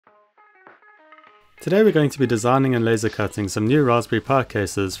Today we're going to be designing and laser cutting some new Raspberry Pi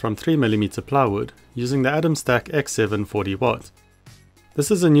cases from 3mm plywood using the Atomstack X7 40W. This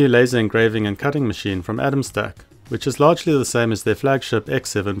is a new laser engraving and cutting machine from Atomstack, which is largely the same as their flagship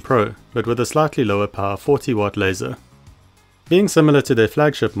X7 Pro, but with a slightly lower power 40W laser. Being similar to their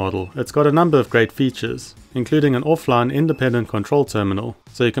flagship model, it's got a number of great features, including an offline independent control terminal,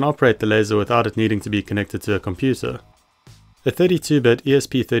 so you can operate the laser without it needing to be connected to a computer, a 32-bit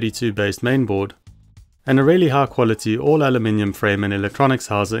ESP32 based mainboard, and a really high quality all aluminium frame and electronics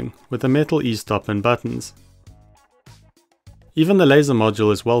housing with a metal e-stop and buttons. Even the laser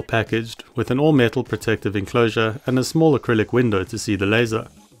module is well packaged with an all metal protective enclosure and a small acrylic window to see the laser.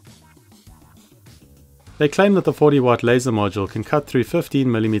 They claim that the 40W laser module can cut through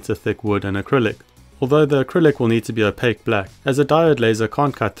 15mm thick wood and acrylic, although the acrylic will need to be opaque black as a diode laser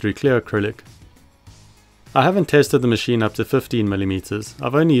can't cut through clear acrylic. I haven't tested the machine up to 15mm,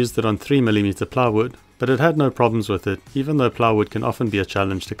 I've only used it on 3mm plywood, but it had no problems with it, even though plywood can often be a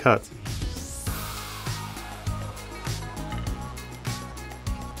challenge to cut.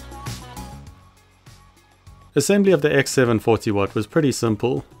 Assembly of the X7 40W was pretty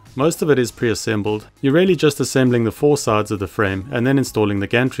simple. Most of it is pre-assembled. You're really just assembling the four sides of the frame and then installing the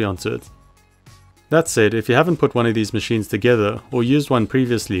gantry onto it. That said, if you haven't put one of these machines together or used one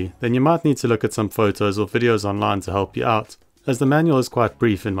previously, then you might need to look at some photos or videos online to help you out, as the manual is quite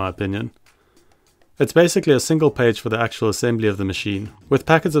brief in my opinion. It's basically a single page for the actual assembly of the machine, with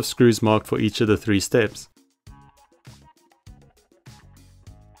packets of screws marked for each of the 3 steps.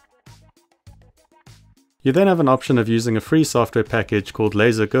 You then have an option of using a free software package called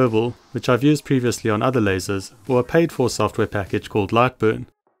Laser Gerbil, which I've used previously on other lasers, or a paid for software package called Lightburn.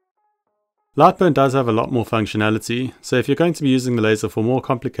 Lightburn does have a lot more functionality, so if you're going to be using the laser for more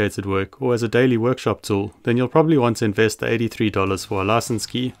complicated work or as a daily workshop tool, then you'll probably want to invest the $83 for a license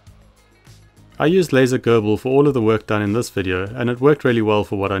key. I used Laser Gerbil for all of the work done in this video, and it worked really well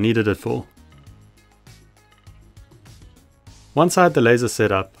for what I needed it for. Once I had the laser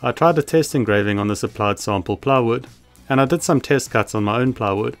set up, I tried a test engraving on the supplied sample plywood, and I did some test cuts on my own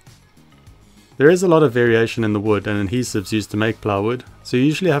plywood. There is a lot of variation in the wood and adhesives used to make plywood, so you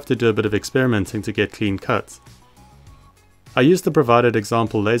usually have to do a bit of experimenting to get clean cuts. I used the provided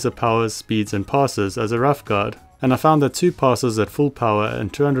example laser powers, speeds and passes as a rough guide, and I found that 2 passes at full power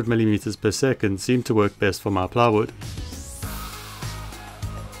and 200mm per second seemed to work best for my plywood.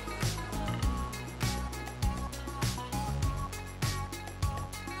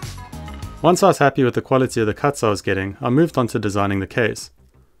 Once I was happy with the quality of the cuts I was getting, I moved on to designing the case.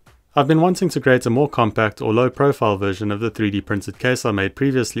 I've been wanting to create a more compact or low profile version of the 3D printed case I made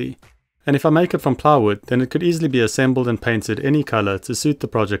previously, and if I make it from plywood, then it could easily be assembled and painted any color to suit the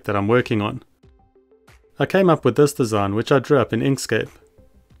project that I'm working on. I came up with this design, which I drew up in Inkscape.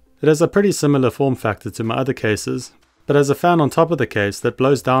 It has a pretty similar form factor to my other cases, but has a fan on top of the case that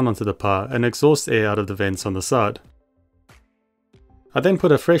blows down onto the Pi and exhausts air out of the vents on the side. I then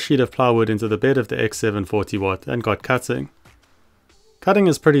put a fresh sheet of plywood into the bed of the X7 40W and got cutting. Cutting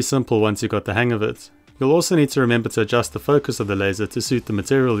is pretty simple once you got the hang of it. You'll also need to remember to adjust the focus of the laser to suit the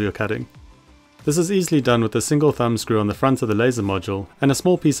material you're cutting. This is easily done with a single thumb screw on the front of the laser module and a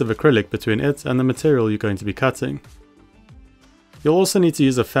small piece of acrylic between it and the material you're going to be cutting. You'll also need to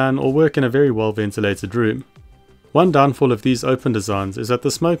use a fan or work in a very well ventilated room. One downfall of these open designs is that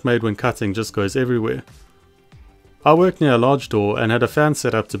the smoke made when cutting just goes everywhere. I worked near a large door and had a fan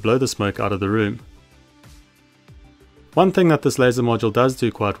set up to blow the smoke out of the room. One thing that this laser module does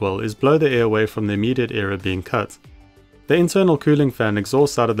do quite well is blow the air away from the immediate area being cut. The internal cooling fan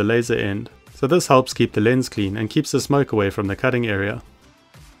exhausts out of the laser end, so this helps keep the lens clean and keeps the smoke away from the cutting area.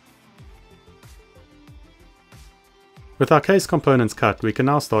 With our case components cut, we can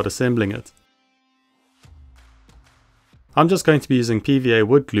now start assembling it. I'm just going to be using PVA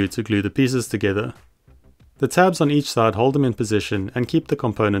wood glue to glue the pieces together. The tabs on each side hold them in position and keep the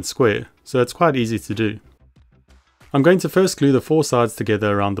components square, so it's quite easy to do. I'm going to first glue the 4 sides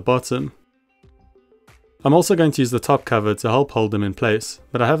together around the bottom. I'm also going to use the top cover to help hold them in place,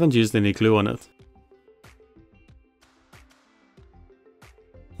 but I haven't used any glue on it.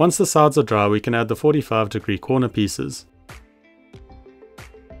 Once the sides are dry, we can add the 45-degree corner pieces.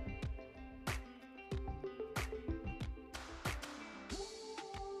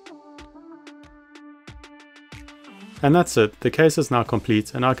 And that's it, the case is now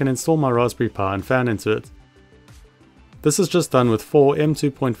complete and I can install my Raspberry Pi and fan into it. This is just done with 4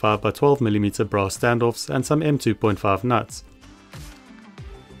 M2.5 by 12mm brass standoffs and some M2.5 nuts.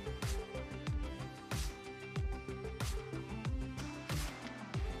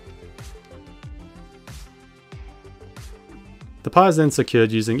 The pie is then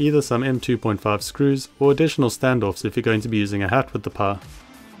secured using either some M2.5 screws or additional standoffs if you're going to be using a hat with the pie.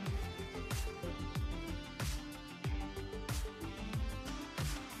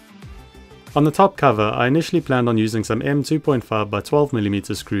 On the top cover, I initially planned on using some M2.5 by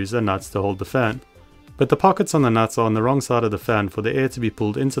 12mm screws and nuts to hold the fan, but the pockets on the nuts are on the wrong side of the fan for the air to be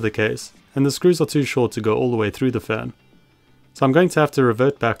pulled into the case, and the screws are too short to go all the way through the fan. So I'm going to have to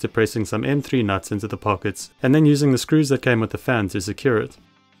revert back to pressing some M3 nuts into the pockets and then using the screws that came with the fan to secure it.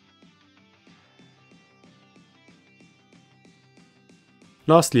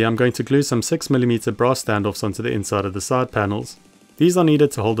 Lastly, I'm going to glue some 6mm brass standoffs onto the inside of the side panels. These are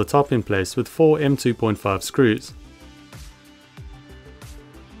needed to hold the top in place with 4 M2.5 screws.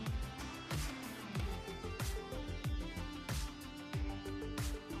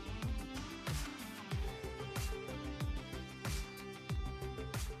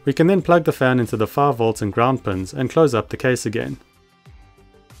 We can then plug the fan into the 5 volts and ground pins and close up the case again.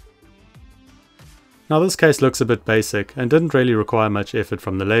 Now this case looks a bit basic and didn't really require much effort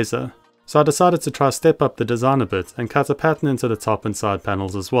from the laser, so I decided to try step up the design a bit and cut a pattern into the top and side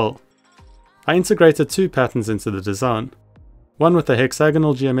panels as well. I integrated 2 patterns into the design, one with a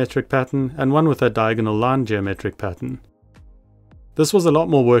hexagonal geometric pattern and one with a diagonal line geometric pattern. This was a lot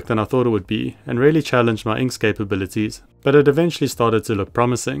more work than I thought it would be and really challenged my Inkscape abilities, but it eventually started to look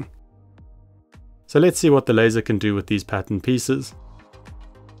promising. So let's see what the laser can do with these pattern pieces.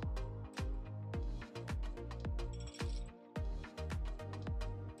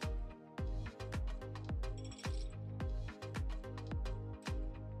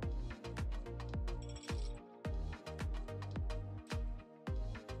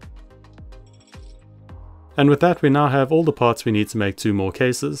 And with that we now have all the parts we need to make 2 more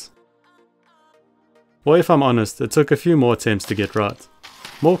cases. Well, if I'm honest, it took a few more attempts to get right.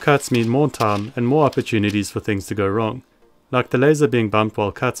 More cuts mean more time and more opportunities for things to go wrong, like the laser being bumped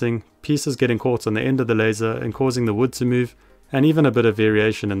while cutting, pieces getting caught on the end of the laser and causing the wood to move, and even a bit of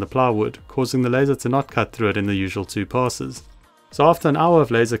variation in the plywood, causing the laser to not cut through it in the usual 2 passes. So after an hour of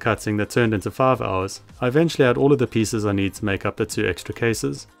laser cutting that turned into 5 hours, I eventually had all of the pieces I need to make up the 2 extra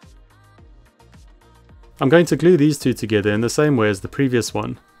cases. I'm going to glue these 2 together in the same way as the previous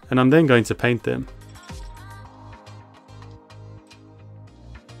one, and I'm then going to paint them.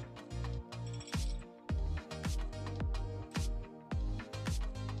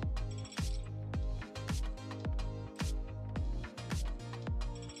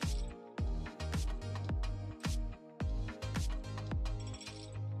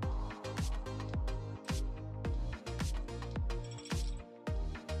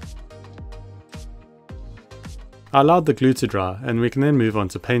 I allowed the glue to dry and we can then move on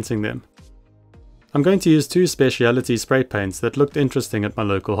to painting them. I'm going to use 2 specialty spray paints that looked interesting at my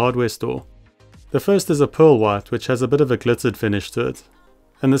local hardware store. The first is a pearl white which has a bit of a glittered finish to it,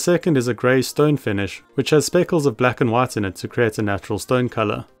 and the second is a grey stone finish which has speckles of black and white in it to create a natural stone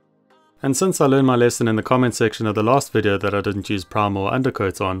colour. And since I learned my lesson in the comment section of the last video that I didn't use primer or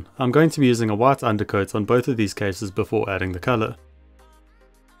undercoat on, I'm going to be using a white undercoat on both of these cases before adding the colour.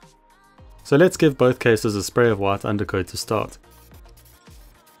 So let's give both cases a spray of white undercoat to start.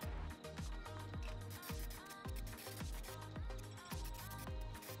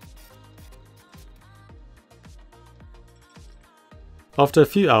 After a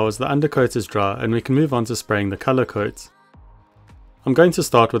few hours the undercoat is dry and we can move on to spraying the colour coats. I'm going to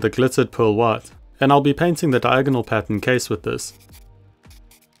start with a glittered pearl white, and I'll be painting the diagonal pattern case with this.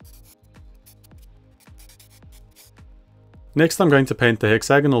 Next I'm going to paint the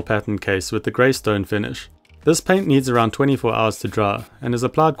hexagonal pattern case with the grey stone finish. This paint needs around 24 hours to dry and is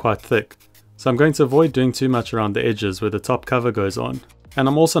applied quite thick, so I'm going to avoid doing too much around the edges where the top cover goes on, and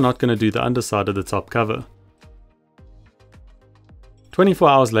I'm also not going to do the underside of the top cover. 24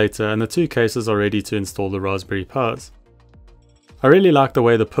 hours later and the 2 cases are ready to install the Raspberry Pis. I really like the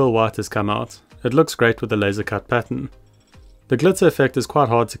way the pearl white has come out. It looks great with the laser cut pattern. The glitter effect is quite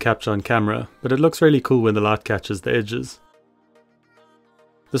hard to capture on camera, but it looks really cool when the light catches the edges.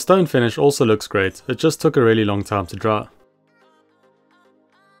 The stone finish also looks great, it just took a really long time to dry.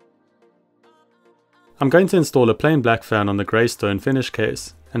 I'm going to install a plain black fan on the grey stone finish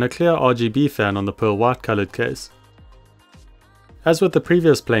case, and a clear RGB fan on the pearl white coloured case. As with the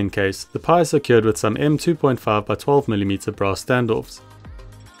previous plain case, the Pi is secured with some M2.5 by 12mm brass standoffs.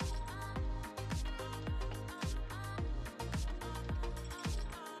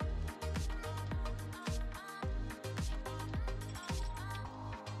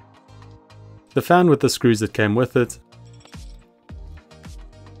 The fan with the screws that came with it,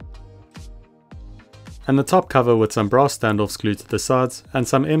 and the top cover with some brass standoffs glued to the sides and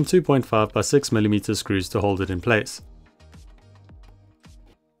some M2.5 by 6mm screws to hold it in place.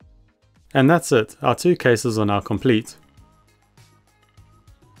 And that's it, our two cases are now complete.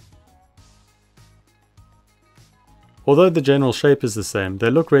 Although the general shape is the same, they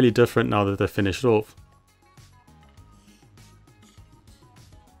look really different now that they're finished off.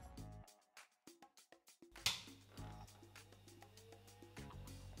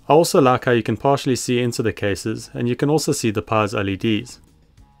 I also like how you can partially see into the cases, and you can also see the Pi's LEDs.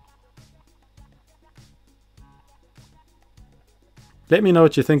 Let me know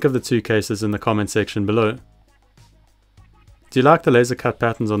what you think of the two cases in the comment section below. Do you like the laser cut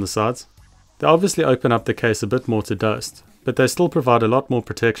patterns on the sides? They obviously open up the case a bit more to dust, but they still provide a lot more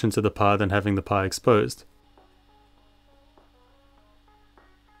protection to the Pi than having the Pi exposed.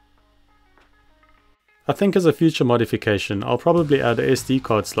 I think as a future modification, I'll probably add a SD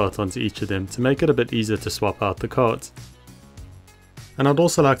card slot onto each of them to make it a bit easier to swap out the cards. And I'd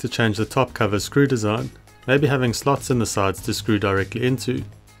also like to change the top cover screw design, maybe having slots in the sides to screw directly into.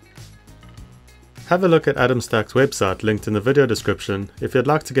 Have a look at Atomstack's website linked in the video description if you'd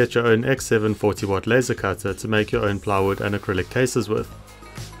like to get your own X7 40W laser cutter to make your own plywood and acrylic cases with.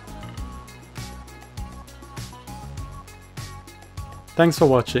 Thanks for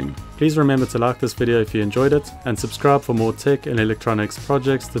watching. Please remember to like this video if you enjoyed it and subscribe for more tech and electronics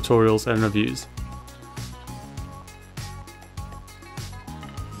projects, tutorials and reviews.